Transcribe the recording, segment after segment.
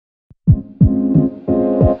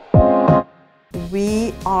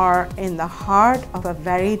we are in the heart of a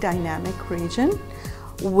very dynamic region,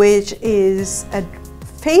 which is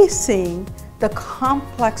facing the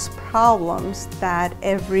complex problems that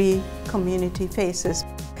every community faces.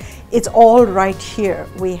 It's all right here.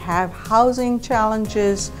 We have housing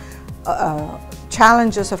challenges,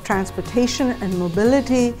 challenges of transportation and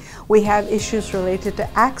mobility. We have issues related to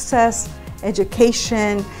access,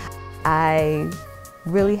 education. I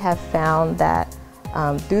really have found that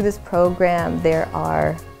through this program there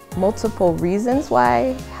are multiple reasons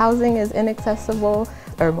why housing is inaccessible,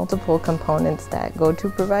 or multiple components that go to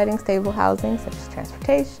providing stable housing, such as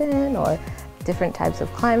transportation or different types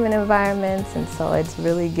of climate environments, and so it's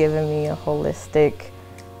really given me a holistic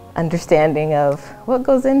understanding of what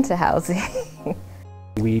goes into housing.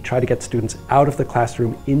 We try to get students out of the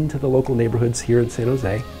classroom into the local neighborhoods here in San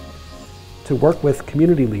Jose to work with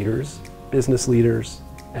community leaders, business leaders,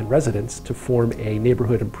 and residents to form a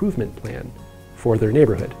neighborhood improvement plan for their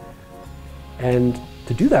neighborhood. And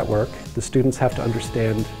to do that work, the students have to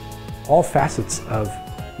understand all facets of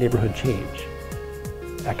neighborhood change.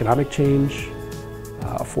 Economic change,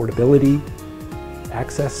 affordability,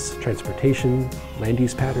 access, transportation, land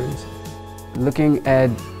use patterns. Looking at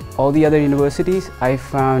all the other universities, I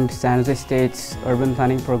found San Jose State's urban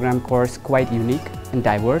planning program course quite unique and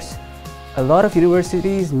diverse. A lot of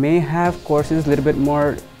universities may have courses a little bit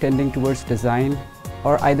more tending towards design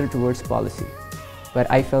or either towards policy. But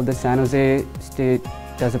I felt that San Jose State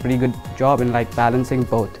does a pretty good job in balancing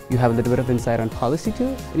both. You have a little bit of insight on policy too,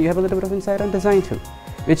 and you have a little bit of insight on design too,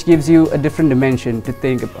 which gives you a different dimension to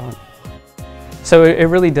think about. So it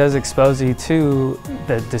really does expose you to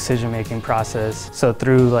the decision-making process. So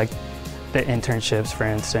through the internships, for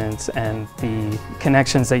instance, and the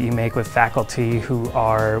connections that you make with faculty who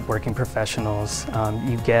are working professionals,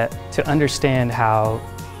 you get to understand how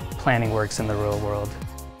planning works in the real world.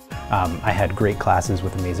 I had great classes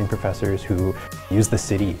with amazing professors who used the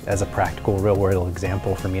city as a practical real-world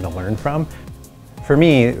example for me to learn from. For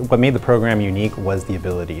me, what made the program unique was the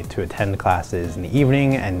ability to attend classes in the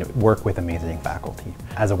evening and work with amazing faculty.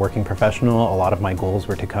 As a working professional, a lot of my goals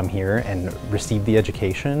were to come here and receive the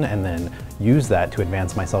education and then use that to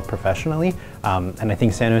advance myself professionally. And I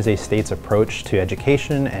think San Jose State's approach to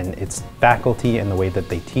education and its faculty and the way that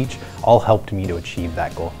they teach all helped me to achieve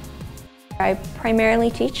that goal. I primarily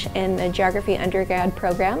teach in the geography undergrad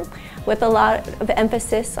program with a lot of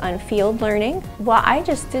emphasis on field learning. Well, I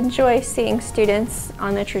just enjoy seeing students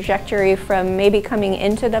on the trajectory from maybe coming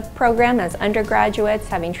into the program as undergraduates,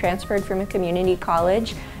 having transferred from a community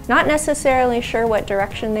college, not necessarily sure what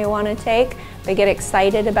direction they want to take. They get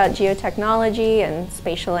excited about geotechnology and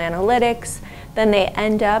spatial analytics. Then they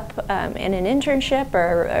end up in an internship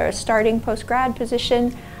or a starting post-grad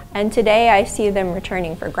position. And today I see them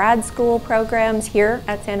returning for grad school programs here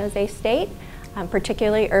at San Jose State,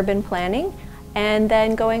 particularly urban planning, and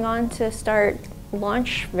then going on to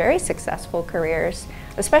launch very successful careers,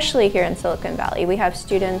 especially here in Silicon Valley. We have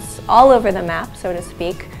students all over the map, so to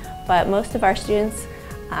speak, but most of our students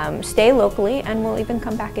stay locally and will even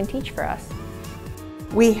come back and teach for us.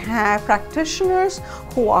 We have practitioners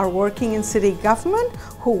who are working in city government,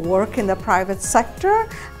 who work in the private sector,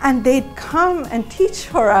 and they come and teach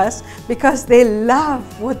for us because they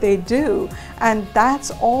love what they do. And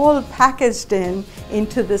that's all packaged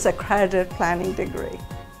into this accredited planning degree.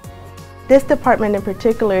 This department in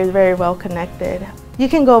particular is very well connected. You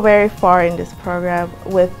can go very far in this program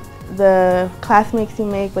with the classmates you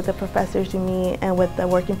make, with the professors you meet, and with the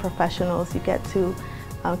working professionals you get to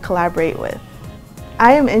collaborate with.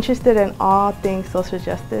 I am interested in all things social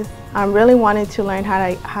justice. I'm really wanting to learn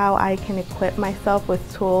how I can equip myself with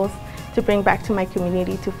tools to bring back to my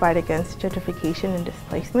community to fight against gentrification and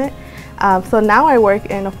displacement. So now I work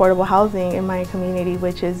in affordable housing in my community,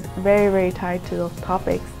 which is very, very tied to those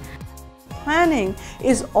topics. Planning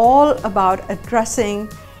is all about addressing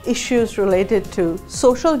issues related to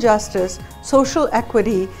social justice, social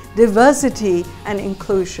equity, diversity, and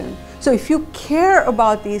inclusion. So if you care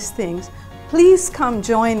about these things, please come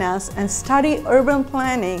join us and study urban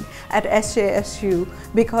planning at SJSU,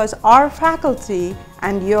 because our faculty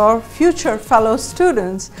and your future fellow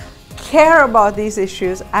students care about these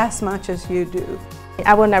issues as much as you do.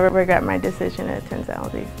 I will never regret my decision to attend San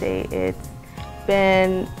Jose State. It's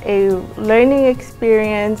been a learning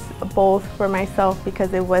experience both for myself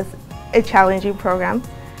because it was a challenging program,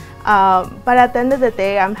 but at the end of the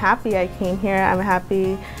day I'm happy I came here. I'm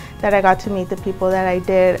happy that I got to meet the people that I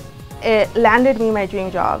did. It landed me my dream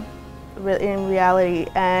job in reality,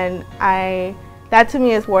 and that to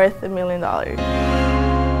me is worth $1 million.